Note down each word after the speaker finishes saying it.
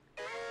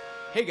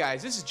Hey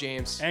guys, this is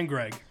James. And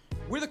Greg.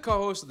 We're the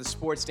co-hosts of the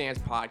Sports Stance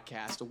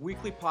Podcast, a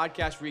weekly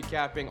podcast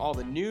recapping all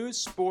the news,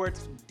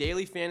 sports,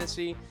 daily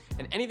fantasy,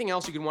 and anything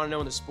else you could want to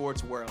know in the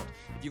sports world.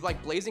 If you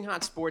like blazing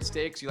hot sports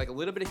takes, you like a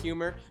little bit of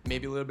humor,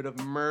 maybe a little bit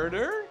of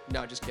murder.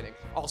 No, just kidding.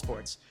 All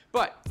sports.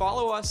 But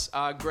follow us,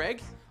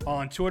 Greg.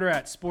 On Twitter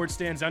at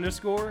SportsStance_.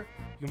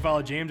 You can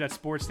follow James at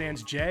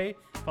SportsStanceJ.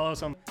 Follow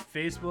us on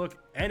Facebook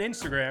and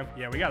Instagram.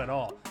 Yeah, we got it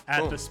all.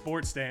 At the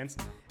Sports Stance.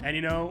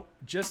 And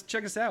just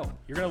check us out.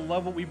 You're going to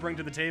love what we bring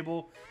to the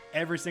table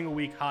every single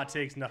week. Hot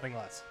takes, nothing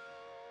less.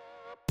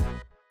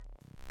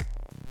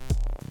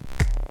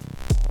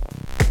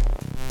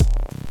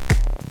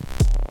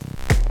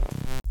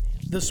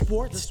 The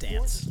Sports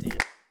Stance.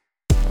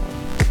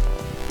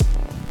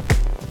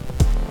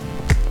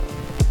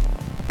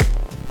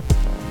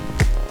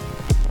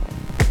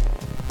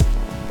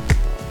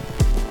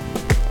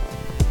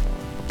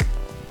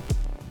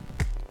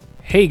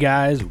 Hey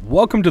guys,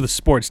 welcome to the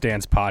Sports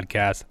Stance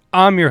Podcast.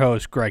 I'm your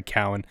host, Greg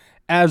Cowan.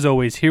 As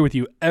always, here with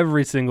you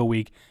every single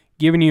week,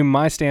 giving you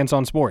my stance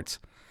on sports.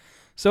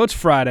 So it's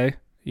Friday,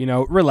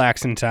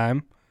 relaxing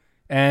time.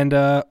 And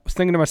I was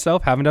thinking to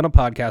myself, haven't done a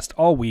podcast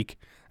all week.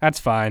 That's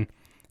fine.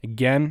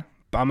 Again,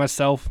 by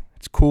myself,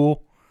 it's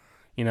cool.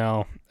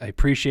 I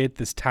appreciate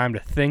this time to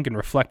think and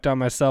reflect on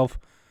myself.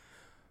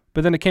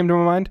 But then it came to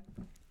my mind,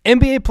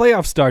 NBA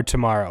playoffs start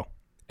tomorrow.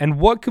 And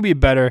what could be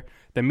better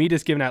than me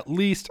just giving at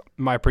least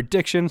my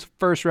predictions,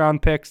 first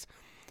round picks,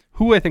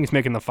 who I think is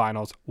making the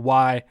finals,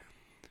 why.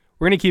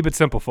 We're going to keep it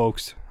simple,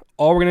 folks.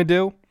 All we're going to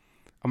do,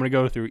 I'm going to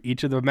go through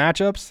each of the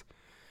matchups.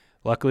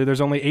 Luckily,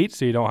 there's only 8,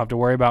 so you don't have to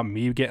worry about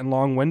me getting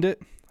long-winded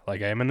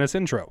like I am in this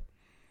intro.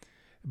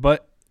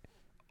 But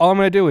all I'm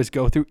going to do is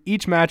go through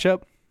each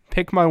matchup,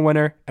 pick my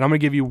winner, and I'm going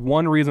to give you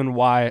one reason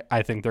why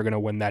I think they're going to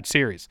win that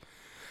series.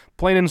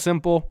 Plain and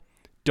simple.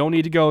 Don't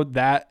need to go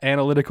that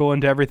analytical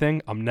into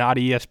everything. I'm not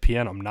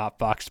ESPN. I'm not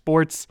Fox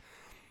Sports.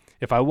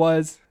 If I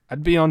was,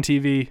 I'd be on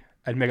TV.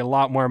 I'd make a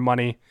lot more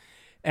money.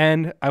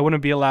 And I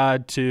wouldn't be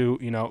allowed to,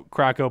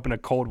 crack open a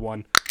cold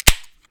one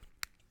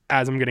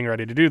as I'm getting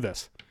ready to do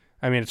this.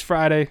 I mean, it's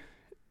Friday.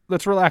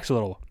 Let's relax a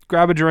little.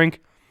 Grab a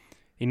drink.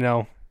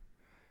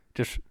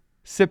 Just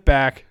sit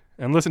back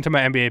and listen to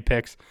my NBA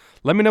picks.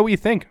 Let me know what you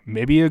think.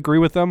 Maybe you agree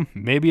with them.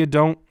 Maybe you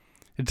don't.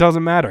 It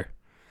doesn't matter.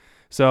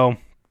 So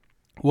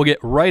we'll get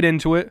right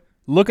into it.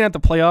 Looking at the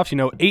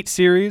playoffs, 8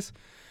 series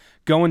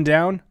going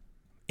down.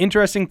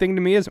 Interesting thing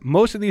to me is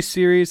most of these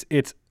series,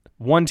 it's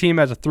one team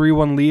has a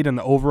 3-1 lead in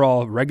the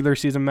overall regular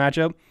season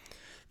matchup.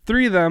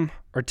 3 of them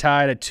are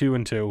tied at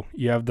 2-2.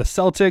 You have the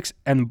Celtics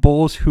and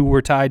Bulls who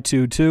were tied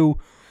 2-2.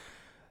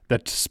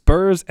 The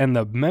Spurs and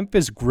the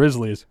Memphis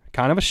Grizzlies,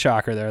 kind of a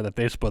shocker there that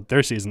they split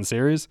their season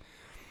series.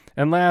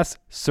 And last,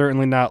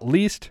 certainly not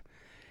least,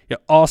 you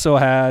also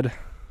had,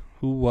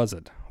 who was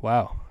it?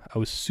 Wow. I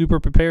was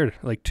super prepared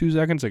like 2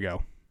 seconds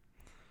ago.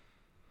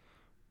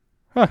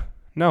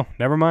 No,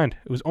 never mind.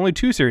 It was only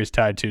 2 series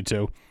tied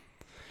 2-2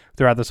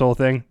 throughout this whole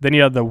thing. Then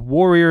you have the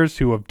Warriors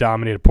who have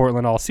dominated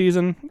Portland all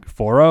season,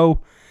 4-0.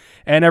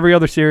 And every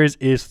other series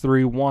is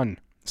 3-1.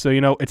 So,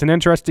 it's an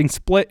interesting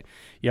split.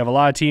 You have a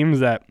lot of teams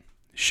that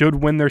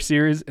should win their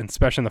series,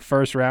 especially in the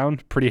first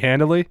round, pretty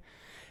handily.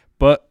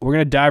 But we're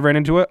going to dive right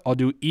into it. I'll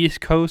do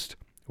East Coast,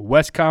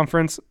 West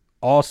Conference,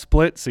 all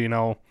split. So, you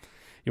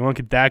won't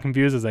get that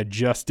confused as I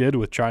just did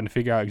with trying to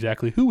figure out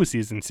exactly who was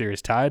season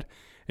series tied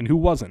and who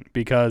wasn't,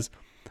 because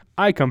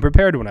I come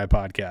prepared when I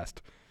podcast.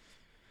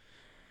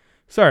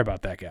 Sorry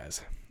about that,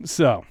 guys.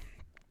 So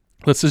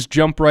let's just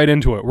jump right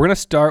into it. We're going to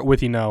start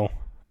with, I'm going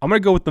to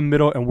go with the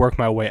middle and work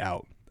my way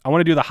out. I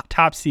want to do the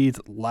top seeds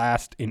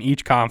last in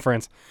each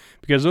conference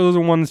because those are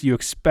the ones you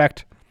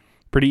expect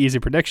pretty easy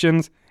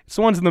predictions. It's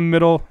the ones in the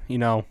middle,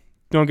 don't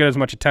get as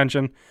much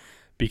attention,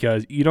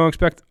 because you don't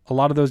expect a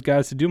lot of those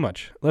guys to do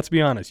much. Let's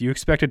be honest. You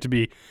expect it to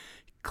be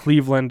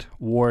Cleveland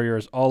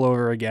Warriors all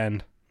over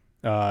again.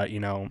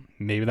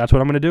 Maybe that's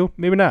what I'm going to do.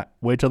 Maybe not.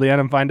 Wait till the end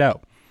and find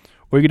out.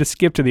 Or you're going to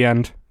skip to the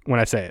end when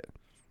I say it.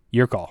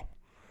 Your call.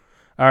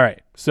 All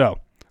right. So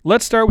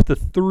let's start with the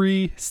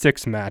 3-6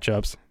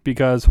 matchups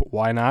because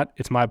why not?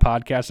 It's my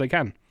podcast. I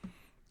can.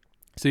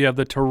 So you have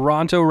the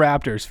Toronto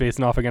Raptors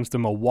facing off against the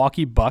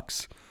Milwaukee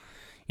Bucks.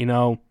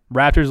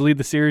 Raptors lead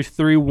the series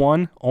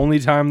 3-1. Only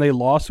time they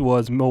lost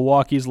was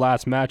Milwaukee's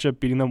last matchup,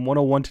 beating them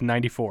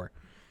 101-94.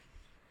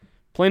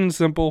 Plain and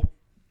simple,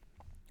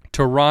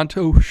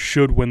 Toronto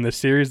should win this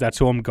series. That's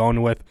who I'm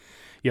going with.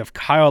 You have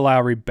Kyle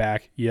Lowry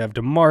back. You have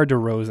DeMar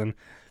DeRozan.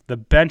 The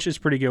bench is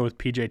pretty good with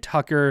PJ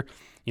Tucker.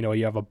 You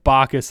have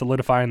Ibaka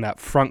solidifying that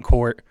front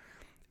court.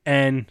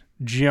 And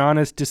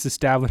Giannis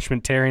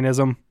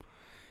disestablishmentarianism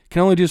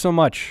can only do so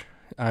much.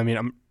 I mean,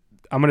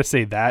 I'm going to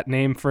say that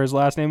name for his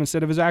last name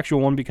instead of his actual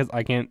one because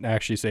I can't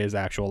actually say his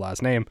actual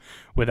last name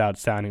without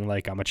sounding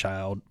like I'm a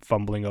child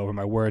fumbling over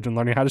my words and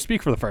learning how to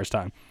speak for the first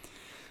time.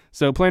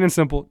 So plain and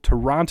simple,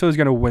 Toronto is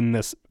going to win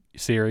this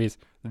series.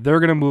 They're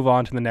going to move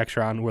on to the next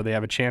round where they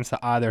have a chance to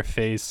either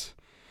face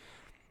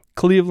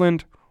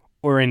Cleveland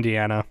or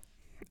Indiana.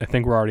 I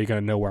think we're already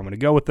going to know where I'm going to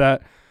go with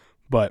that.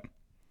 But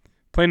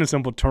plain and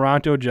simple,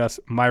 Toronto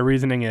my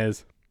reasoning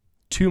is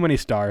too many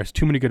stars,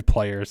 too many good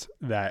players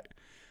that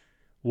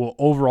will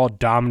overall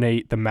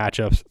dominate the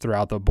matchups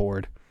throughout the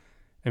board.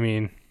 I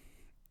mean,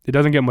 it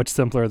doesn't get much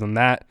simpler than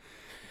that.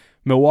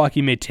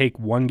 Milwaukee may take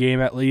one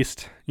game at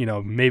least,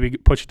 maybe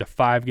push it to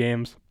 5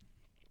 games.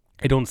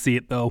 I don't see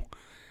it though.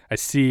 I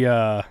see,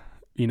 5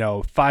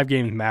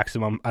 games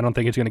maximum. I don't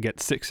think it's going to get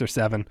 6 or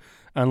 7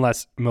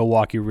 unless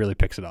Milwaukee really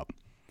picks it up.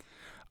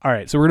 All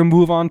right, so we're going to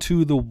move on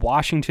to the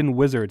Washington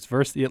Wizards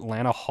versus the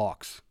Atlanta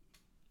Hawks.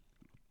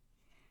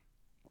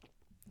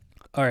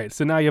 All right,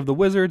 so now you have the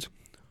Wizards.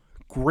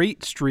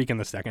 Great streak in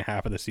the second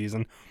half of the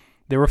season.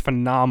 They were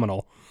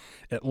phenomenal.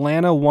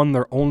 Atlanta won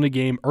their only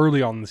game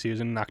early on in the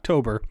season in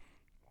October,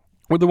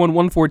 where they won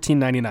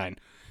 114-99.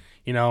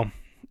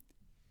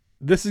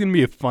 This is going to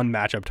be a fun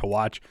matchup to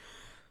watch.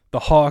 The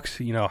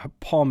Hawks,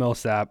 Paul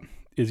Millsap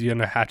is going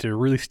to have to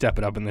really step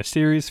it up in this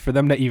series for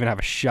them to even have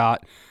a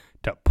shot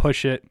to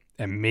push it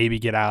and maybe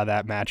get out of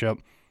that matchup.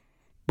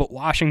 But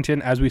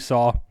Washington, as we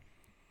saw,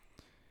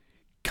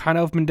 kind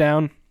of up and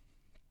down.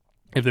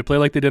 If they play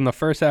like they did in the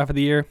first half of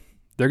the year,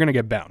 they're going to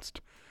get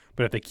bounced.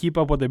 But if they keep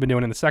up what they've been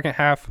doing in the second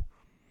half,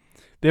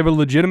 they have a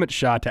legitimate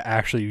shot to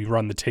actually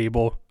run the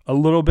table a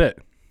little bit.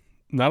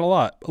 Not a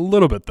lot, a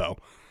little bit though.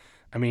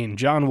 I mean,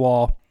 John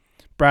Wall,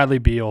 Bradley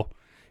Beal,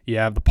 you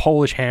have the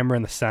Polish Hammer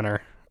in the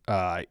center.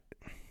 I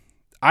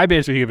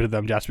basically give it to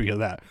them just because of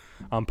that.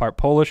 I'm part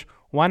Polish.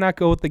 Why not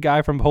go with the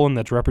guy from Poland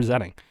that's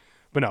representing?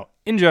 But no,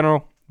 in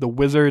general, the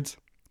Wizards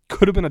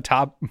could have been a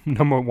top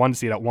number 1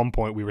 seed at one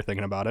point. We were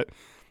thinking about it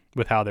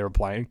with how they were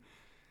playing.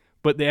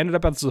 But they ended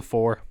up as a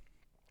 4.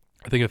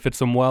 I think it fits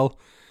them well.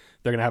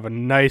 They're going to have a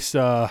nice...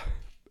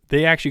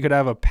 they actually could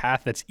have a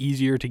path that's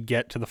easier to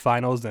get to the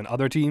finals than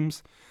other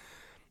teams.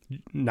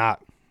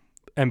 Not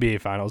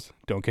NBA finals.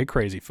 Don't get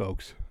crazy,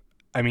 folks.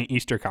 I mean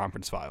Eastern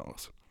Conference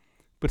finals.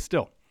 But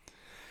still,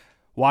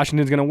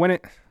 Washington's going to win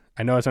it.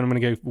 I know I'm going to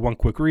give one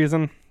quick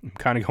reason. I'm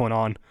kind of going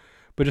on.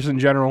 But just in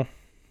general,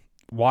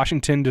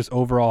 Washington just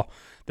overall,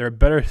 they're a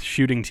better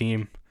shooting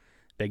team.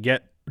 They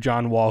get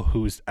John Wall,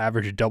 who's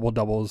averaged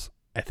double-doubles,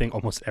 I think,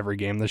 almost every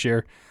game this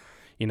year.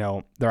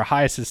 They're a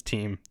high assist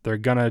team. They're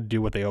going to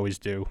do what they always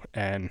do.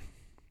 And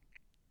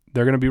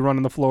they're going to be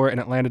running the floor, and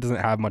Atlanta doesn't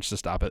have much to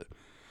stop it.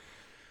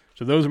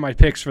 So those are my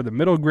picks for the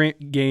middle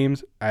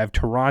games. I have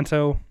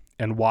Toronto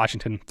and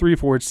Washington,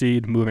 3-4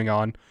 seed, moving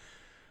on.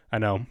 I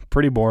know,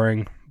 pretty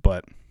boring,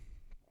 but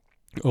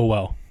oh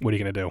well, what are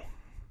you going to do?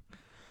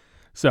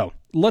 So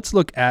let's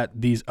look at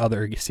these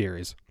other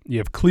series. You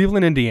have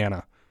Cleveland,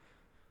 Indiana.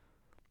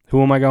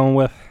 Who am I going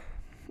with?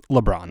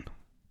 LeBron.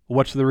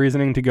 What's the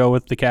reasoning to go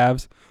with the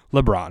Cavs?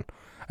 LeBron.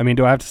 I mean,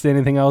 do I have to say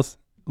anything else?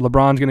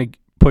 LeBron's going to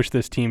push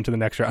this team to the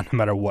next round no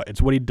matter what.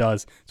 It's what he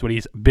does. It's what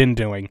he's been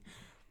doing.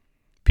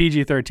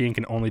 PG-13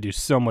 can only do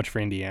so much for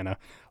Indiana.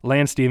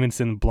 Lance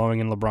Stevenson blowing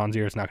in LeBron's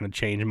ear is not going to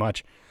change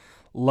much.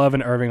 Love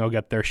and Irving will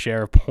get their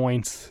share of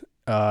points.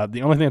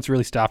 The only thing that's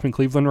really stopping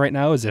Cleveland right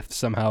now is if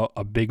somehow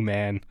a big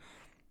man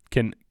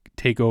can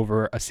take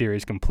over a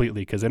series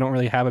completely, because they don't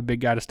really have a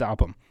big guy to stop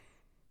them.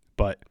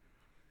 But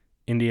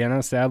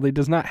Indiana, sadly,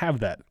 does not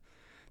have that.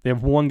 They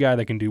have one guy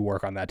that can do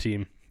work on that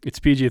team. It's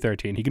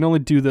PG-13. He can only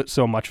do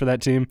so much for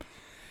that team.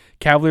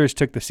 Cavaliers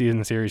took the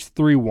season series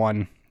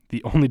 3-1.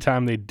 The only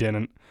time they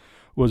didn't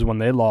was when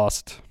they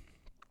lost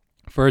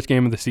first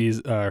game of the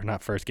season, or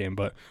not first game,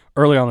 but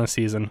early on in the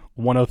season,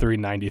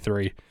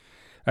 103-93.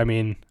 I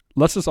mean,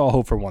 let's just all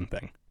hope for one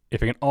thing.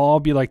 If it can all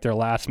be like their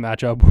last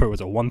matchup where it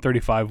was a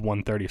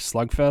 135-130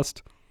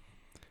 slugfest,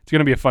 it's going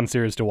to be a fun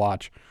series to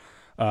watch.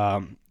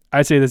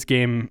 I say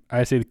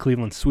the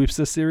Cleveland sweeps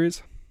this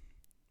series.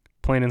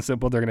 Plain and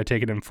simple, they're going to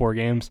take it in 4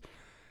 games.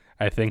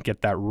 I think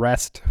get that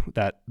rest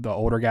that the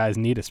older guys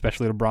need,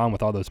 especially LeBron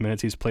with all those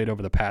minutes he's played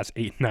over the past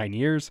 8-9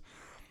 years.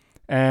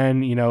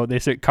 And, they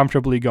sit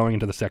comfortably going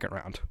into the second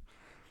round.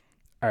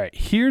 All right,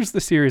 here's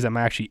the series I'm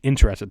actually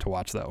interested to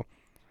watch, though.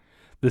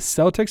 The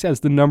Celtics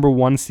as the number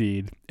 1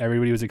 seed.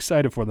 Everybody was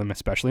excited for them,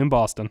 especially in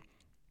Boston.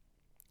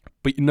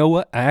 But you know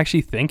what? I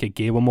actually think it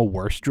gave them a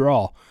worse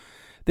draw.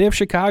 They have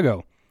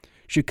Chicago.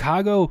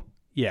 Chicago,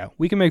 yeah,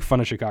 we can make fun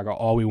of Chicago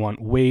all we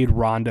want. Wade,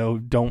 Rondo,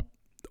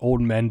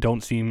 old men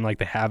don't seem like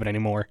they have it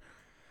anymore.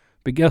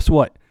 But guess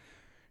what?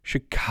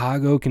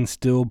 Chicago can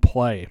still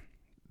play.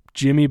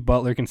 Jimmy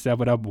Butler can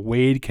step it up.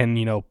 Wade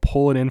can,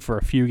 pull it in for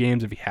a few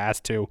games if he has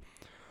to.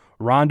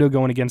 Rondo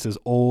going against his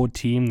old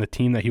team, the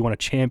team that he won a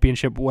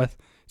championship with.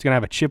 He's going to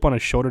have a chip on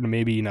his shoulder to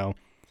maybe,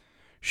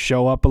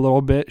 show up a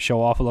little bit,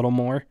 show off a little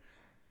more.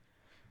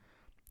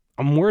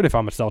 I'm worried if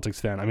I'm a Celtics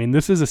fan. I mean,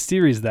 this is a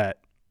series that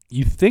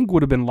you think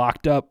would have been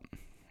locked up.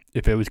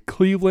 If it was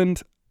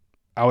Cleveland,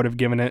 I would have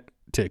given it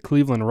to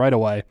Cleveland right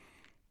away.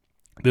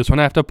 This one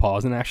I have to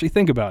pause and actually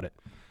think about it.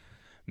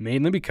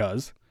 Mainly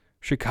because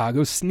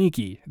Chicago's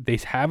sneaky. They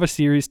have a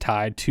series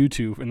tied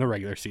 2-2 in the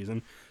regular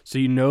season,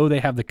 so they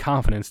have the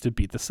confidence to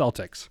beat the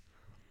Celtics.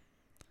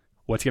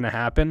 What's going to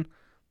happen?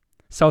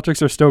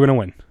 Celtics are still going to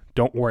win.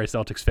 Don't worry,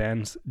 Celtics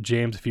fans.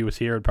 James, if he was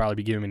here, would probably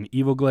be giving me an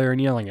evil glare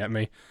and yelling at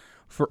me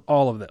for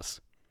all of this.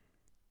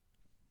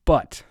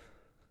 But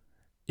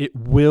it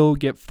will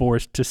get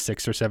forced to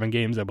 6 or 7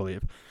 games, I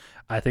believe.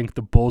 I think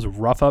the Bulls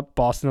rough up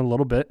Boston a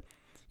little bit.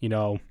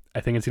 I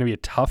think it's going to be a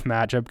tough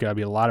matchup. Going to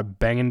be a lot of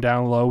banging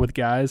down low with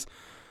guys.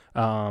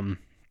 And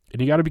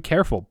you got to be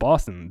careful.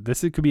 Boston,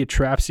 could be a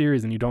trap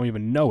series and you don't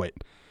even know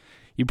it.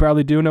 You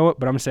probably do know it,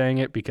 but I'm saying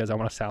it because I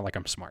want to sound like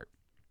I'm smart.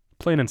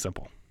 Plain and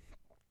simple.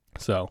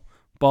 So,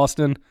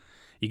 Boston,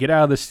 you get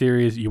out of this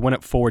series, you win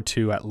it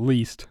 4-2 at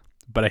least,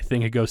 but I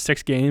think it goes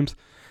 6 games,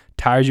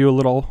 tires you a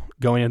little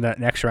going into that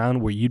next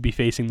round where you'd be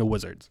facing the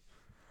Wizards.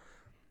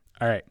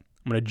 All right,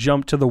 I'm going to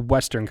jump to the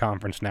Western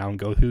Conference now and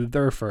go through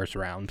their first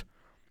round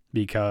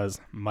because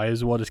might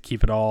as well just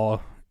keep it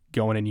all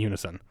going in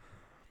unison.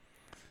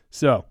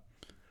 So,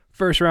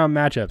 first round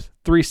matchups,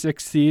 3-6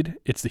 seed,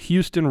 it's the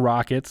Houston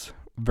Rockets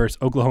versus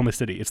Oklahoma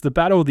City. It's the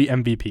battle of the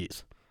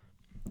MVPs.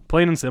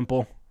 Plain and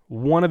simple,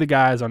 one of the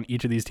guys on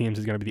each of these teams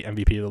is going to be the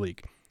MVP of the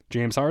league.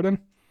 James Harden,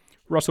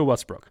 Russell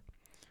Westbrook.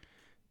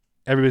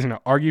 Everybody's going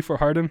to argue for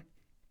Harden.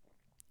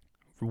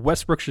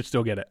 Westbrook should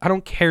still get it. I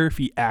don't care if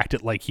he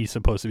acted like he's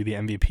supposed to be the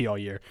MVP all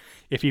year,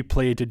 if he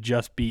played to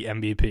just be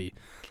MVP.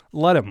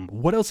 Let him.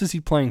 What else is he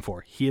playing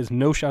for? He has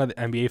no shot at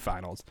the NBA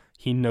Finals.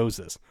 He knows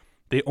this.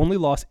 They only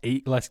lost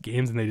 8 less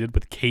games than they did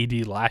with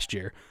KD last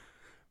year.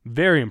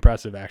 Very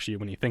impressive, actually,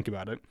 when you think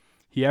about it.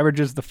 He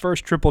averages the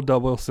first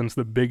triple-double since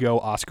the Big O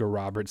Oscar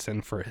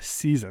Robertson for a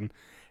season,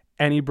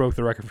 and he broke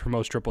the record for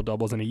most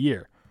triple-doubles in a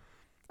year.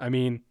 I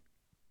mean,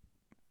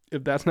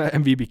 if that's not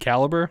MVP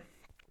caliber,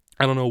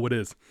 I don't know what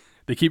is.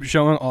 They keep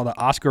showing all the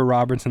Oscar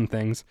Robertson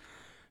things,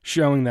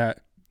 showing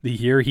that the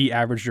year he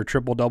averaged a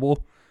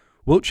triple-double,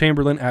 Wilt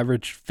Chamberlain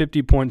averaged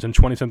 50 points and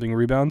 20-something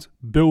rebounds.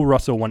 Bill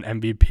Russell won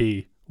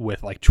MVP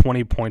with like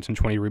 20 points and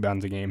 20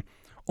 rebounds a game,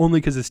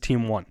 only because his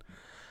team won.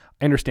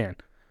 I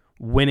understand.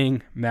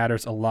 Winning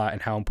matters a lot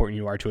in how important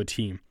you are to a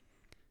team.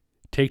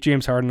 Take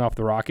James Harden off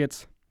the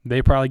Rockets,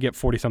 they probably get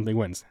 40-something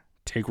wins.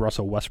 Take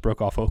Russell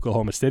Westbrook off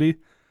Oklahoma City,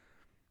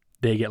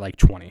 they get like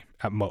 20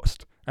 at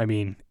most. I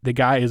mean, the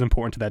guy is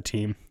important to that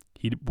team.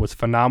 He was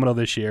phenomenal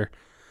this year,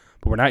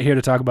 but we're not here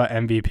to talk about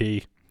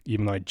MVP,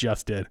 even though I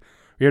just did.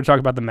 We're here to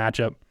talk about the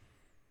matchup.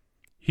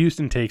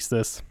 Houston takes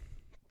this.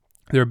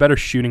 They're a better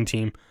shooting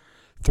team.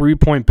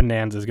 3-point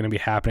bonanza is going to be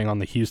happening on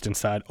the Houston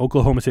side.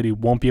 Oklahoma City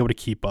won't be able to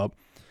keep up.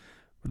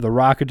 The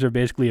Rockets are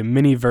basically a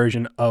mini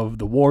version of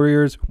the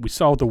Warriors. We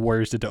saw what the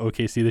Warriors did to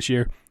OKC this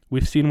year.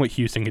 We've seen what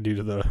Houston can do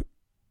to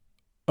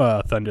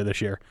the Thunder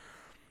this year.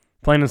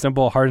 Plain and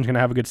simple, Harden's going to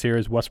have a good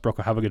series. Westbrook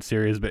will have a good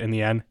series, but in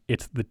the end,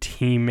 it's the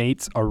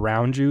teammates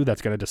around you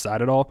that's going to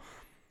decide it all.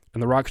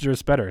 And the Rockets are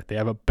just better. They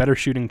have a better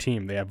shooting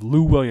team. They have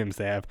Lou Williams.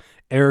 They have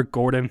Eric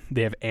Gordon.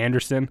 They have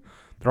Anderson.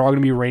 They're all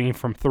going to be raining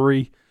from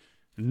 3.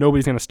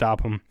 Nobody's going to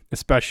stop them,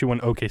 especially when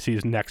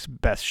OKC's next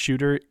best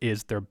shooter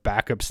is their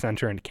backup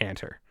center and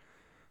Cantor.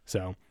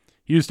 So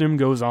Houston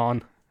goes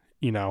on,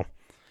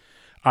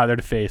 either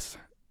to face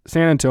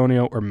San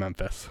Antonio or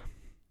Memphis.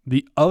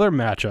 The other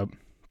matchup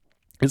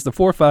is the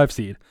 4-5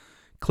 seed,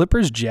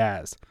 Clippers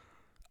Jazz.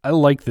 I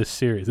like this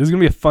series. This is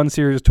going to be a fun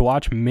series to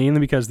watch, mainly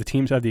because the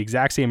teams have the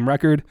exact same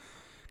record.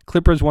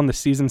 Clippers won the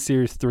season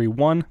series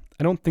 3-1.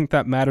 I don't think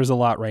that matters a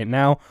lot right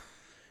now.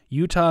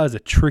 Utah is a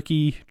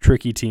tricky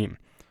team.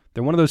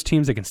 They're one of those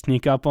teams that can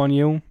sneak up on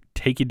you,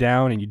 take you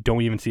down, and you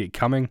don't even see it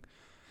coming.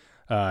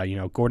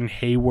 Gordon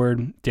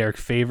Hayward, Derek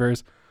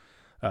Favors.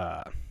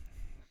 I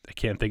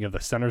can't think of the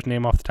center's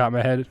name off the top of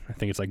my head. I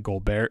think it's like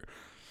Gobert.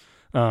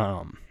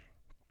 But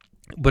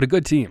a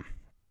good team.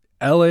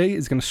 LA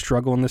is going to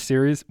struggle in this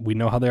series. We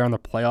know how they are in the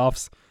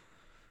playoffs.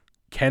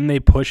 Can they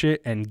push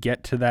it and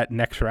get to that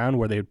next round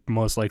where they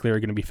most likely are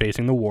going to be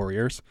facing the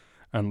Warriors,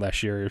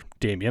 unless you're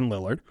Damian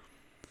Lillard?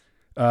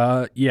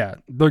 Yeah,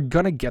 they're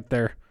going to get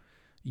there.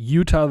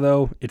 Utah,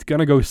 though, it's going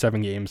to go 7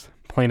 games,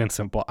 plain and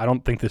simple. I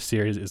don't think this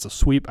series is a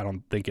sweep. I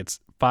don't think it's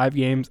 5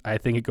 games. I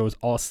think it goes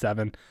all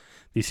 7.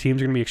 These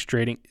teams are going to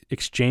be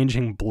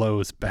exchanging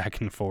blows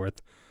back and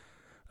forth.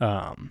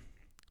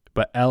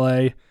 But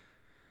LA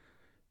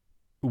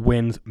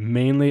wins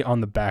mainly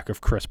on the back of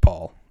Chris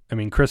Paul. I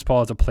mean, Chris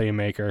Paul is a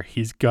playmaker.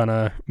 He's going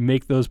to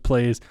make those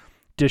plays,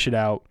 dish it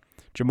out.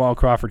 Jamal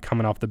Crawford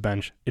coming off the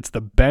bench. It's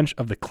the bench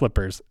of the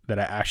Clippers that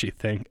I actually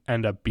think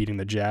end up beating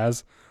the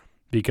Jazz,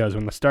 because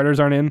when the starters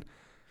aren't in,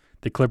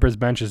 the Clippers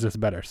bench is just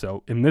better.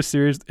 So in this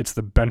series, it's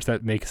the bench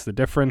that makes the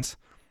difference,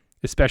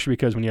 especially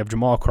because when you have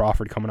Jamal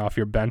Crawford coming off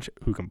your bench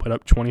who can put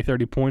up 20,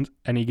 30 points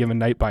any given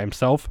night by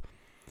himself,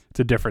 it's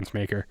a difference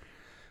maker.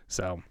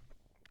 So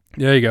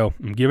there you go.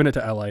 I'm giving it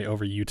to LA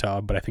over Utah,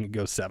 but I think it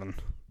goes 7.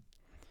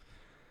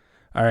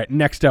 All right,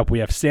 next up we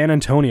have San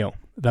Antonio,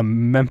 the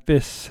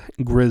Memphis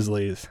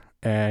Grizzlies.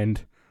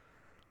 And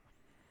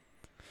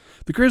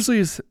the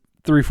Grizzlies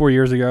 3-4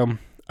 years ago,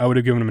 I would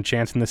have given them a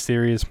chance in this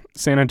series.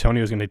 San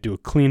Antonio is going to do a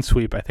clean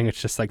sweep. I think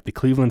it's just like the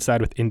Cleveland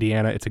side with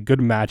Indiana. It's a good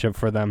matchup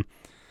for them.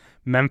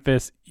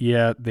 Memphis,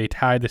 yeah, they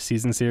tied the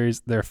season series.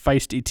 They're a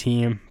feisty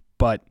team,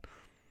 but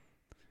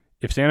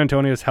if San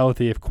Antonio is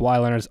healthy, if Kawhi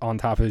Leonard's on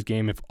top of his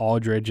game, if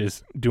Aldridge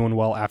is doing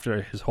well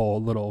after his whole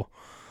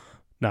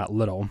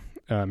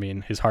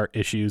his heart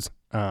issues,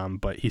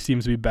 but he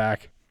seems to be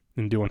back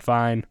and doing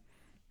fine.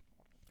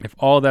 If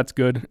all that's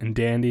good and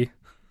dandy,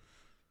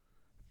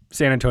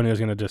 San Antonio is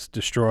going to just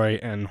destroy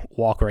and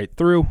walk right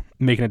through,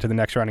 making it to the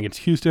next round against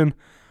Houston,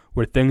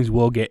 where things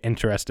will get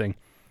interesting.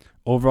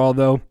 Overall,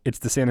 though, it's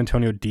the San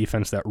Antonio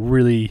defense that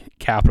really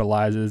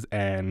capitalizes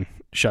and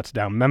shuts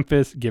down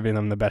Memphis, giving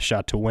them the best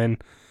shot to win.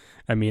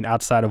 I mean,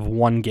 outside of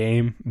one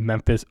game,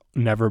 Memphis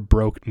never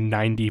broke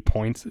 90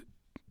 points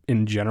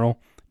in general,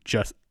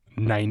 just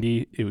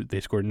 90.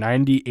 They scored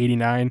 90,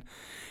 89,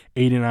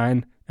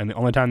 89, and the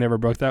only time they ever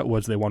broke that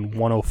was they won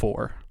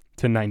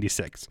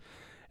 104-96.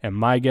 And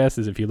my guess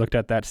is if you looked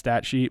at that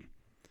stat sheet,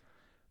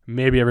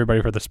 maybe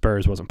everybody for the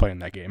Spurs wasn't playing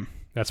that game.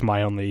 That's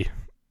my only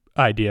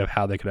idea of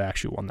how they could have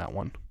actually won that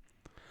one.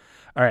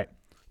 All right,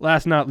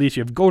 last but not least,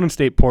 you have Golden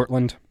State,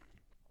 Portland.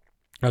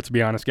 Let's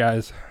be honest,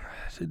 guys.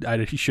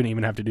 He shouldn't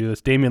even have to do this.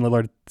 Damian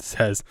Lillard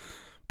says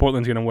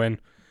Portland's going to win.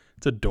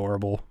 It's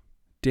adorable.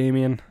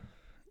 Damian,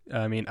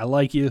 I mean, I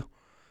like you.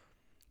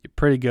 You're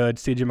pretty good.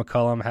 CJ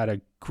McCollum had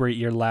a great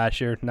year last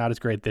year, not as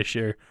great this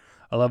year.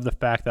 I love the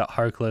fact that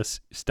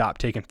Harkless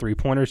stopped taking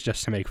three-pointers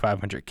just to make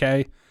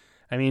 $500K.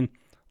 I mean,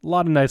 a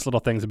lot of nice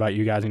little things about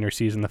you guys in your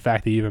season. The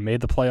fact that you even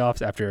made the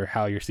playoffs after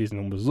how your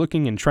season was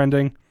looking and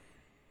trending,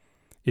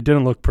 it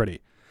didn't look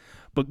pretty.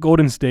 But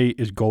Golden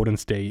State is Golden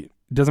State.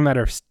 It doesn't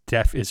matter if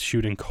Steph is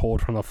shooting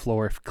cold from the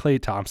floor, if Klay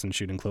Thompson's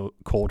shooting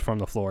cold from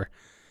the floor.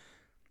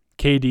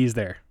 KD's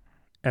there.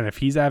 And if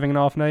he's having an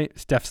off night,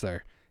 Steph's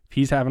there. If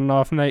he's having an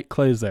off night,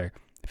 Klay's there.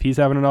 If he's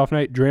having an off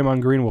night,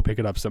 Draymond Green will pick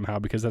it up somehow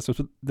because that's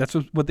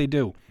what they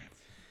do.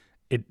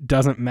 It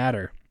doesn't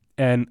matter.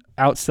 And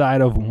outside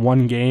of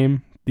one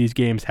game, these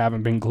games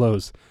haven't been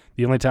close.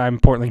 The only time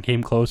Portland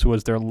came close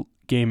was their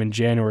game in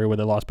January where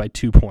they lost by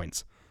 2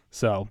 points.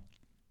 So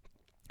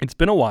it's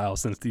been a while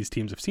since these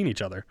teams have seen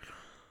each other.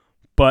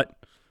 But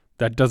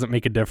that doesn't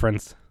make a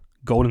difference.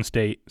 Golden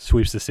State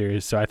sweeps the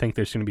series. So I think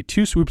there's going to be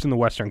 2 sweeps in the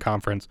Western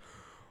Conference.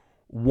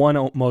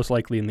 One most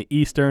likely in the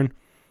Eastern.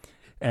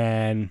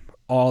 And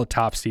all the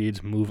top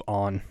seeds move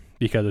on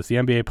because it's the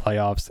NBA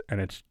playoffs and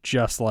it's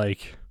just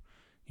like,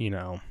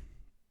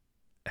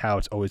 how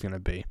it's always going to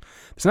be.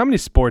 There's not many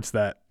sports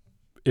that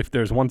if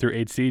there's 1 through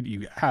 8 seed,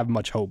 you have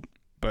much hope,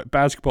 but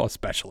basketball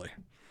especially.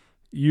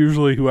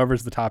 Usually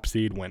whoever's the top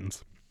seed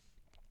wins.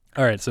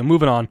 All right, so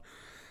moving on.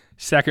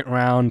 Second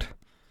round,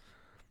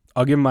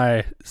 I'll give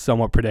my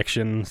somewhat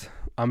predictions.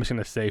 I'm just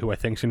going to say who I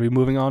think is going to be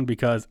moving on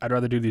because I'd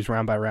rather do these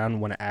round by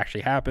round when it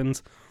actually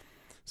happens.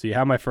 So you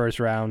have my first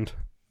round,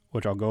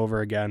 which I'll go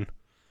over again.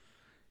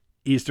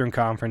 Eastern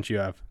Conference, you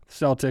have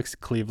Celtics,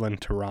 Cleveland,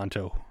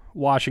 Toronto,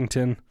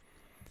 Washington.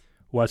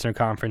 Western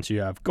Conference, you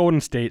have Golden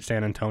State,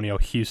 San Antonio,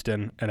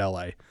 Houston, and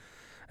LA.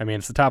 I mean,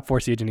 it's the top 4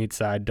 seeds on each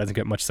side. Doesn't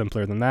get much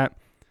simpler than that.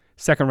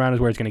 Second round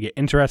is where it's going to get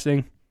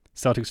interesting.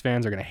 Celtics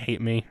fans are going to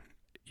hate me.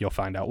 You'll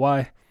find out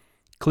why.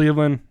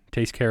 Cleveland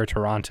takes care of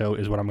Toronto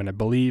is what I'm going to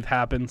believe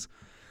happens.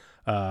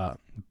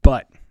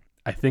 But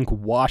I think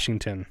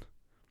Washington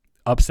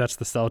upsets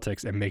the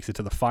Celtics and makes it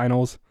to the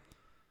finals.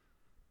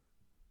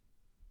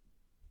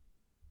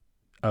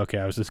 Okay,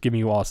 I was just giving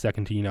you all a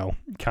second to,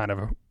 kind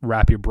of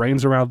wrap your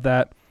brains around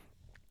that.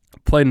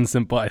 Plain and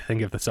simple, I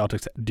think if the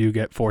Celtics do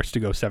get forced to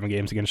go 7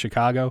 games against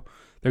Chicago,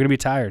 they're going to be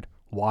tired.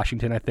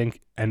 Washington, I think,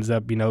 ends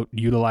up,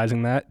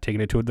 utilizing that, taking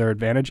it to their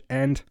advantage,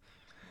 and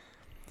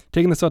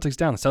taking the Celtics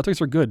down. The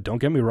Celtics are good, don't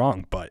get me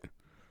wrong, but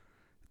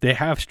they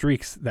have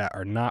streaks that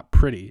are not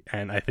pretty,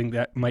 and I think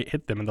that might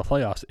hit them in the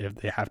playoffs if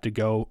they have to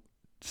go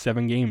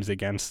 7 games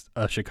against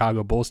a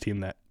Chicago Bulls team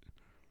that,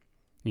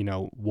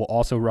 will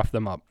also rough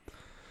them up.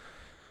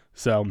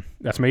 So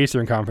that's my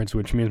Eastern Conference,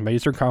 which means my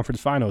Eastern Conference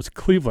finals,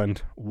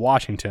 Cleveland,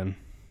 Washington,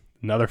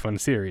 another fun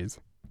series.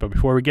 But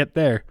before we get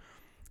there,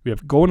 we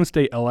have Golden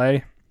State, LA.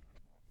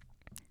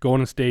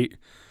 Golden State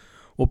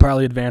will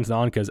probably advance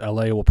on because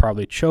LA will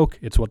probably choke.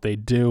 It's what they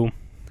do.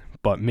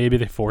 But maybe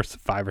they force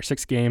 5 or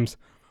 6 games.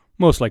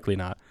 Most likely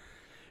not.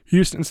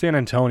 Houston, San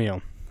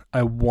Antonio.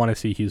 I want to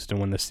see Houston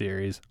win this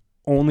series.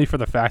 Only for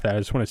the fact that I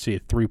just want to see a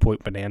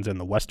 3-point bonanza in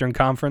the Western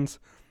Conference.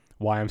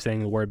 Why I'm saying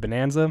the word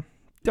bonanza?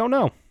 Don't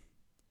know.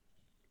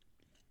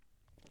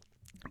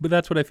 But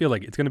that's what I feel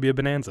like. It's going to be a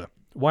bonanza.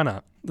 Why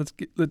not?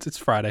 It's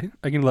Friday.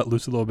 I can let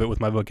loose a little bit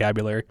with my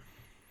vocabulary.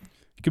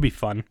 It could be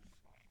fun.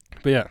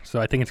 But yeah, so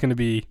I think it's going to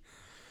be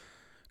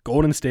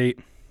Golden State.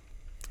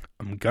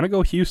 I'm going to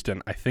go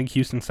Houston. I think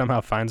Houston somehow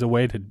finds a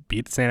way to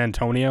beat San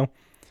Antonio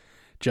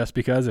just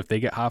because if they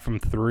get hot from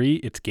 3,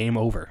 it's game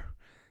over.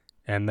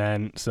 And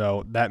then,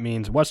 so that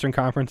means Western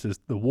Conference is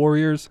the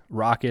Warriors,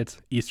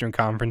 Rockets. Eastern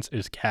Conference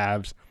is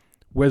Cavs,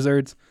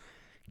 Wizards.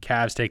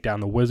 Cavs take down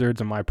the Wizards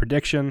in my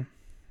prediction.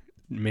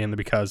 Mainly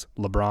because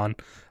LeBron.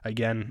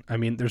 Again, I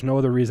mean, there's no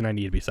other reason I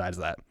need besides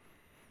that.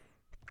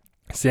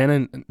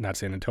 Not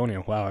San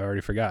Antonio. Wow, I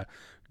already forgot.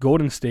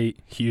 Golden State,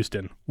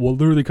 Houston will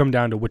literally come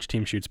down to which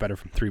team shoots better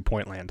from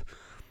 3-point land.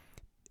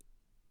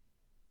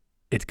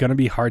 It's going to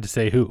be hard to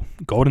say who.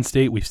 Golden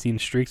State, we've seen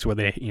streaks where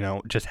they,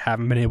 just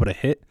haven't been able to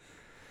hit.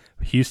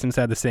 Houston's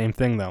had the same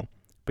thing, though.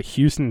 But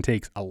Houston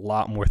takes a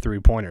lot more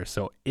 3-pointers.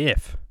 So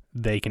if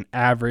they can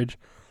average,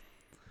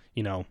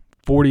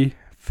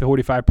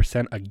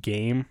 45% a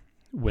game,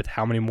 with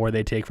how many more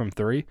they take from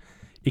 3,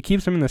 it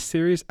keeps them in the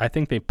series. I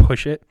think they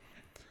push it,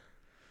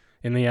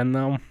 In the end,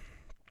 though,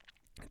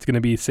 it's going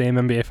to be the same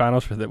NBA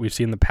Finals that we've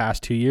seen the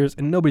past 2 years,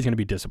 and nobody's going to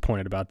be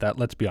disappointed about that.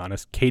 Let's be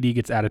honest. KD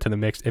gets added to the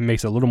mix. It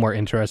makes it a little more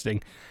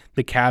interesting.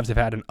 The Cavs have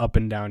had an up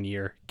and down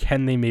year.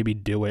 Can they maybe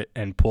do it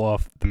and pull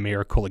off the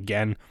miracle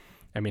again?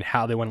 I mean,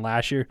 how they won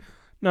last year,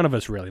 none of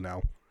us really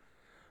know.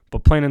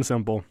 But plain and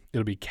simple,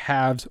 it'll be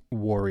Cavs,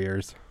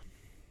 Warriors.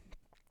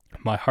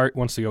 My heart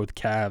wants to go with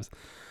Cavs.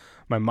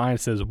 My mind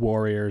says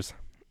Warriors.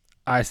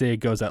 I say it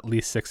goes at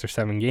least 6 or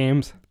 7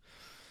 games.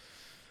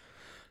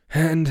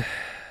 And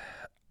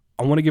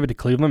I want to give it to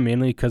Cleveland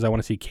mainly because I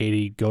want to see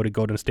KD go to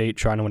Golden State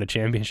trying to win a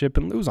championship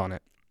and lose on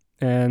it.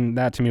 And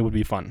that to me would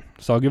be fun.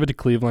 So I'll give it to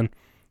Cleveland.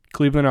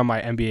 Cleveland are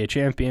my NBA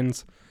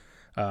champions.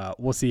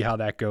 We'll see how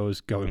that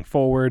goes going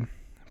forward.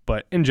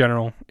 But in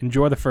general,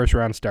 enjoy the first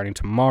round starting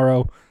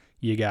tomorrow.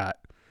 You got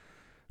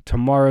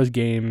tomorrow's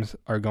games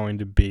are going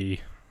to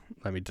be,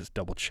 let me just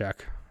double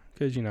check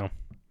because, you know,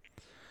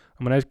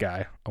 I'm a nice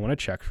guy. I want to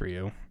check for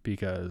you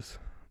because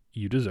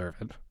you deserve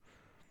it.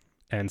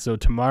 And so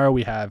tomorrow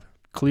we have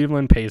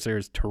Cleveland,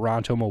 Pacers,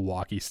 Toronto,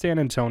 Milwaukee, San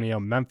Antonio,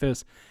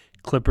 Memphis,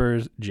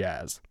 Clippers,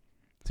 Jazz.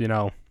 So, you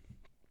know,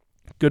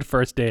 good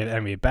first day of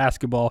NBA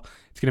basketball.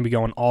 It's going to be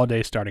going all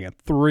day starting at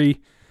 3.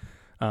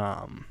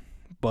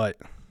 But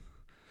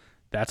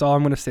that's all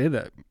I'm going to say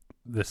that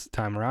this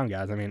time around,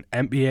 guys. I mean,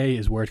 NBA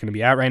is where it's going to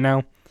be at right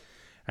now.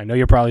 I know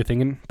you're probably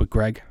thinking, but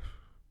Greg,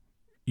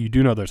 you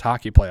do know there's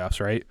hockey playoffs,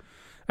 right?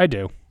 I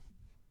do.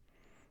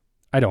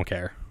 I don't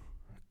care.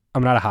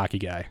 I'm not a hockey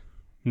guy.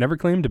 Never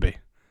claimed to be.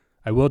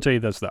 I will tell you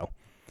this, though.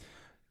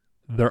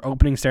 Their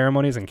opening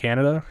ceremonies in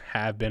Canada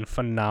have been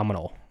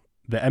phenomenal.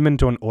 The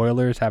Edmonton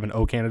Oilers having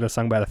 "O Canada"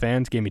 sung by the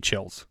fans gave me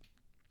chills.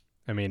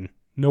 I mean,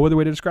 no other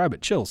way to describe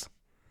it. Chills.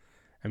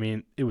 I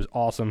mean, it was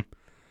awesome.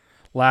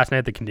 Last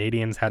night, the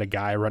Canadians had a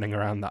guy running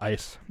around the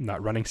ice.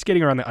 Not running,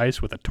 skating around the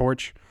ice with a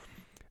torch.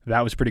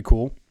 That was pretty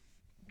cool.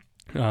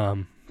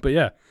 But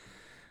yeah,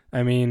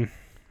 I mean,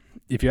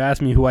 if you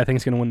ask me who I think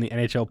is going to win the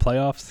NHL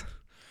playoffs,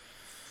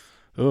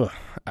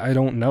 I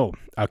don't know.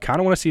 I kind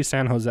of want to see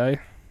San Jose.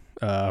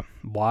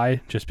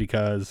 Why? Just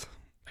because,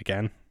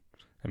 again,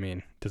 I mean,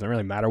 it doesn't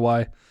really matter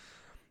why.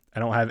 I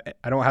don't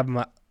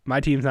have my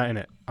team's not in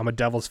it. I'm a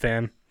Devils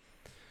fan.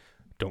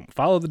 Don't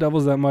follow the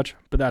Devils that much,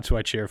 but that's who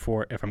I cheer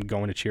for if I'm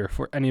going to cheer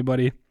for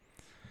anybody.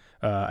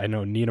 I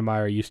know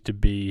Niedermeyer used to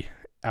be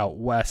out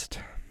west.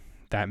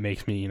 That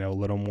makes me, a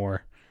little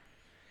more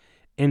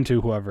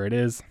into whoever it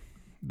is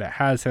that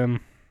has him.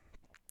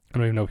 I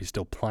don't even know if he's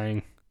still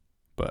playing,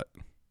 but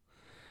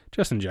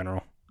just in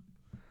general.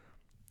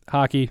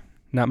 Hockey,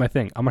 not my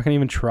thing. I'm not going to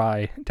even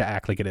try to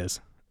act like it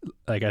is.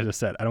 Like I just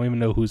said, I don't even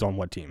know who's on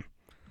what team.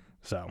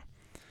 So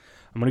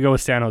I'm going to go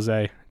with San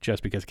Jose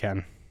just because I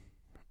can.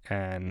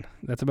 And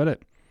that's about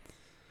it.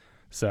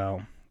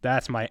 So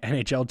that's my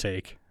NHL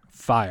take.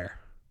 Fire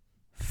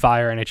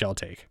NHL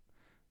take.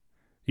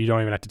 You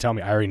don't even have to tell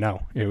me. I already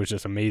know. It was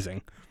just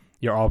amazing.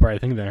 You're all probably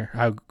thinking there,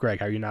 Greg,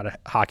 how are you not a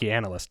hockey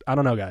analyst? I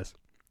don't know, guys.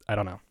 I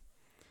don't know.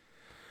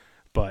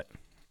 But,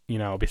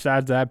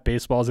 besides that,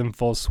 baseball's in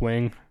full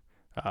swing.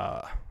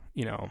 Not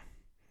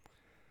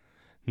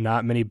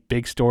many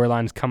big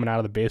storylines coming out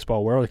of the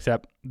baseball world,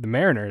 except the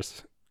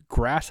Mariners'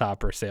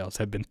 grasshopper sales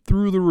have been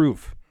through the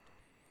roof.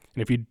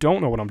 And if you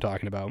don't know what I'm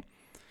talking about,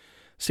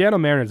 Seattle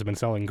Mariners have been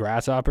selling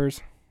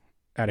grasshoppers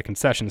at a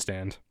concession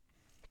stand.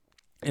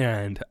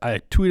 And I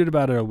tweeted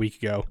about it a week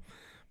ago.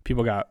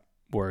 People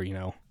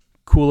were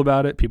cool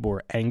about it. People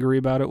were angry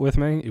about it with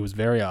me. It was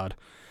very odd.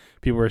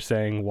 People were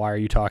saying, why are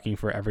you talking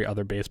for every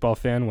other baseball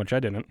fan? Which I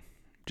didn't.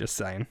 Just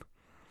saying.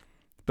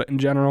 But in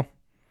general,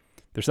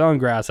 they're selling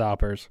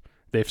grasshoppers.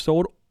 They've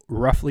sold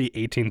roughly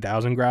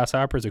 18,000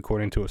 grasshoppers,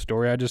 according to a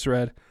story I just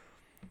read,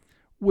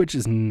 which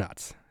is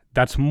nuts.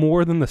 That's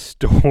more than the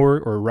store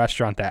or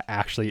restaurant that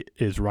actually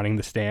is running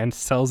the stand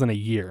sells in a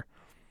year.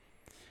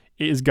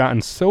 It has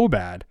gotten so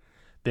bad,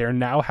 they are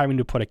now having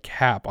to put a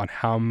cap on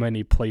how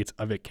many plates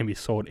of it can be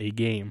sold a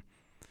game.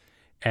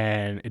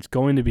 And it's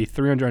going to be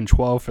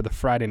 312 for the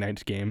Friday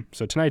night's game,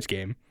 so tonight's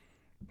game,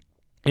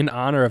 in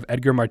honor of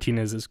Edgar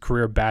Martinez's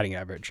career batting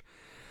average.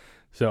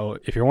 So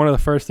if you're one of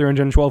the first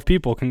 312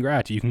 people,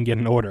 congrats, you can get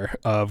an order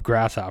of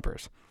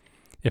grasshoppers.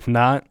 If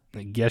not,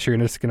 I guess you're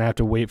just going to have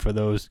to wait for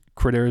those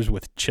critters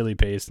with chili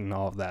paste and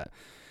all of that.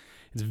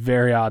 It's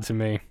very odd to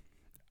me.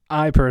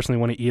 I personally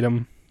want to eat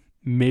them.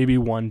 Maybe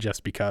one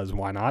just because,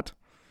 why not?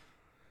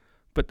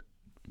 But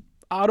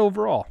odd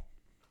overall.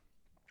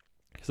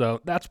 So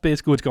that's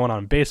basically what's going on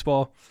in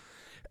baseball.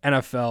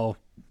 NFL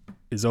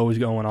is always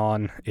going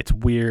on. It's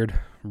weird.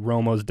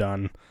 Romo's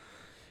done.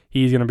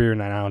 He's going to be an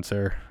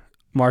announcer.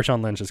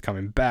 Marshawn Lynch is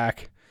coming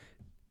back.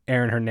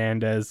 Aaron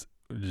Hernandez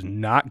is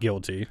not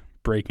guilty.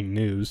 Breaking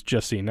news,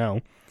 just so you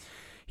know.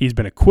 He's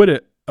been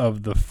acquitted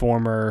of the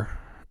former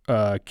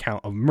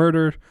count of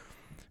murder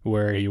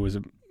where he was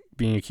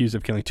being accused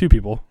of killing 2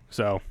 people.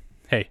 So,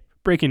 hey,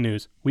 breaking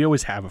news. We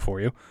always have it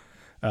for you.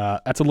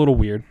 That's a little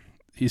weird.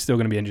 He's still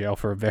going to be in jail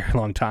for a very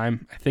long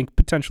time. I think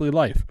potentially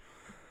life.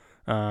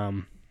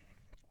 But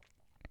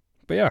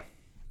yeah,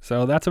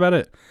 so that's about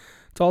it.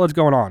 That's all that's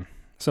going on.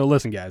 So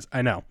listen, guys,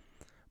 I know.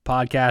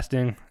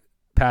 Podcasting,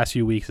 past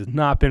few weeks has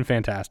not been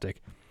fantastic.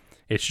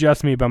 It's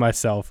just me by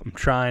myself. I'm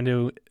trying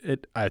to.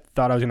 I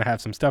thought I was going to have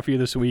some stuff for you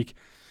this week.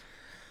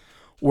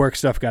 Work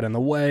stuff got in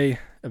the way.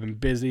 I've been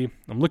busy.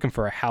 I'm looking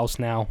for a house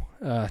now.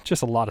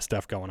 Just a lot of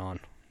stuff going on.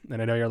 And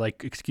I know you're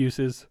like,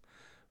 excuses.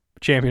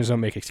 Champions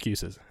don't make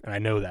excuses. And I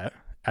know that.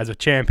 As a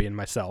champion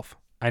myself,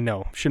 I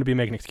know. Shouldn't be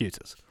making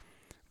excuses.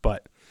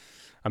 But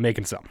I'm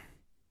making some.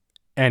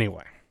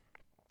 Anyway.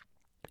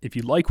 If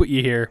you like what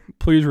you hear,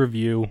 please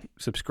review,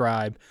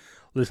 subscribe,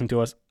 listen to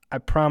us. I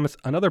promise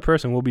another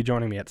person will be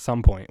joining me at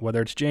some point,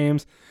 whether it's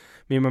James.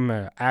 Me and I'm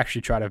going to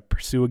actually try to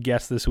pursue a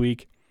guest this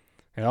week.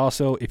 And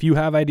also, if you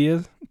have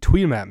ideas,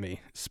 tweet them at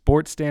me,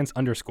 sportsstance_.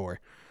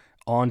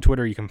 On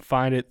Twitter, you can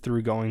find it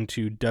through going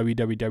to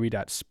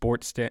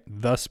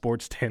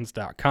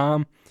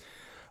www.thesportstance.com.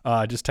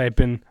 Just type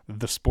in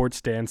The Sports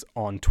Stance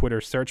on Twitter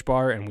search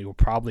bar, and we will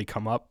probably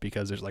come up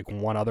because there's like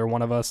one other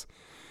one of us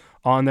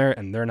on there,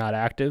 and they're not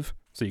active,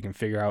 so you can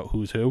figure out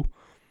who's who.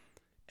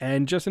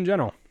 And just in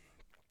general,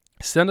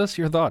 send us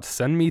your thoughts.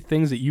 Send me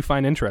things that you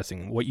find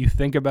interesting, what you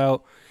think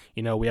about.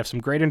 We have some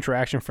great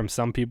interaction from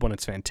some people, and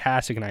it's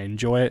fantastic, and I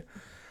enjoy it.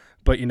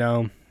 But,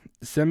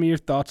 send me your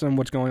thoughts on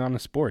what's going on in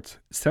sports.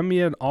 Send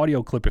me an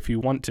audio clip if you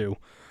want to.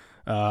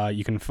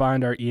 You can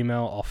find our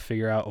email. I'll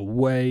figure out a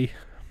way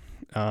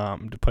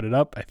to put it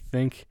up. I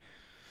think,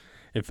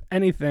 if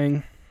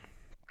anything,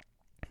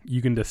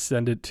 you can just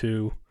send it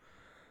to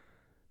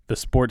the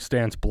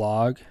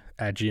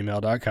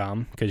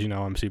sportsstanceblog@gmail.com because,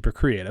 I'm super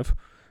creative.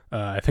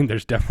 I think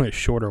there's definitely a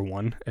shorter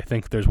one. I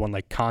think there's one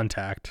like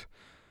contact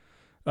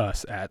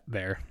us at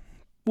there.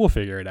 We'll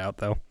figure it out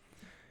though.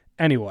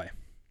 Anyway,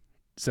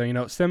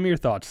 so, send me your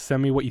thoughts.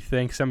 Send me what you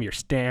think. Send me your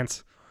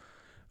stance.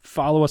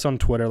 Follow us on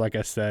Twitter, like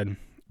I said.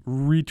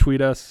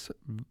 Retweet us,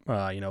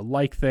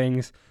 like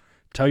things.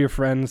 Tell your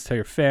friends, tell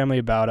your family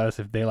about us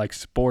if they like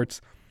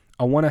sports.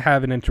 I want to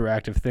have an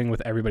interactive thing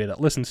with everybody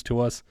that listens to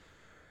us.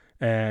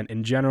 And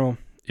in general,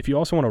 if you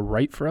also want to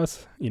write for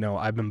us,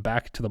 I've been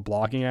back to the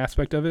blogging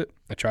aspect of it.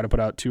 I try to put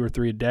out 2 or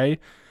 3 a day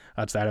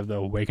outside of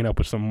the waking up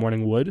with some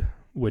morning wood,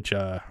 which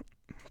I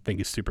think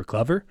is super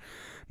clever.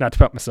 Not to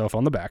pat myself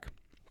on the back,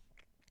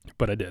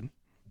 but I did.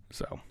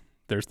 So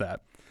there's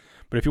that.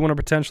 But if you want to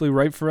potentially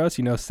write for us,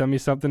 send me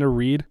something to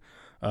read,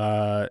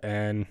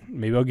 and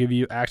maybe I'll give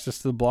you access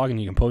to the blog and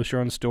you can post your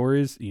own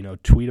stories,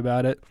 tweet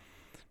about it.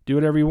 Do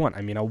whatever you want.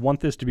 I want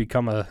this to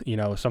become a,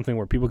 something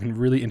where people can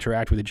really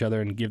interact with each other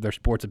and give their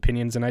sports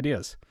opinions and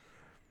ideas.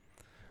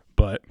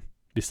 But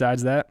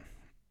besides that,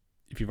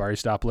 if you've already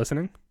stopped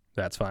listening,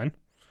 that's fine.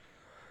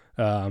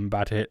 I'm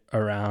about to hit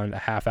around a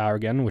half hour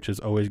again, which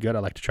is always good. I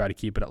like to try to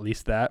keep it at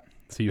least that,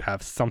 so you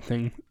have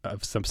something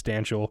of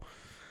substantial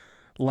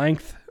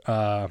length.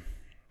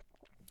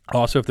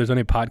 Also, if there's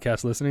any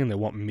podcast listening that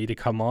want me to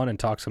come on and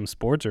talk some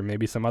sports or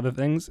maybe some other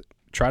things,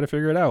 try to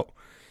figure it out.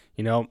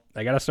 I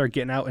got to start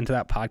getting out into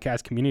that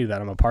podcast community that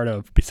I'm a part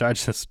of,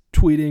 besides just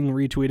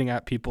retweeting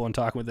at people and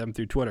talking with them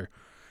through Twitter.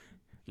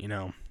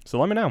 So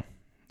let me know.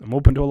 I'm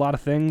open to a lot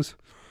of things.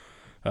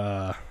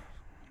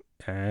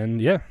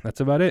 And yeah, that's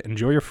about it.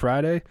 Enjoy your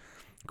Friday.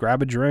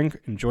 Grab a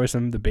drink. Enjoy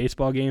some of the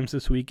baseball games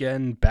this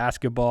weekend,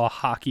 basketball,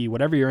 hockey,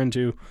 whatever you're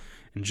into.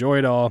 Enjoy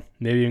it all.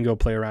 Maybe you can go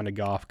play around a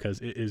golf because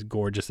it is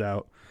gorgeous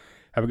out.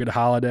 Have a good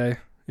holiday.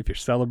 If you're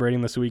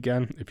celebrating this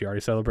weekend, if you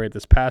already celebrated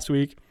this past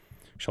week,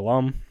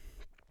 shalom.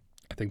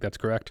 I think that's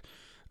correct.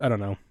 I don't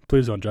know.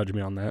 Please don't judge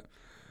me on that.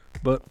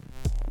 But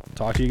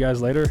talk to you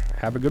guys later.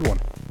 Have a good one.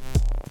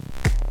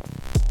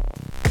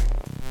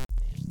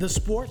 The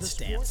Sports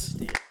Stance.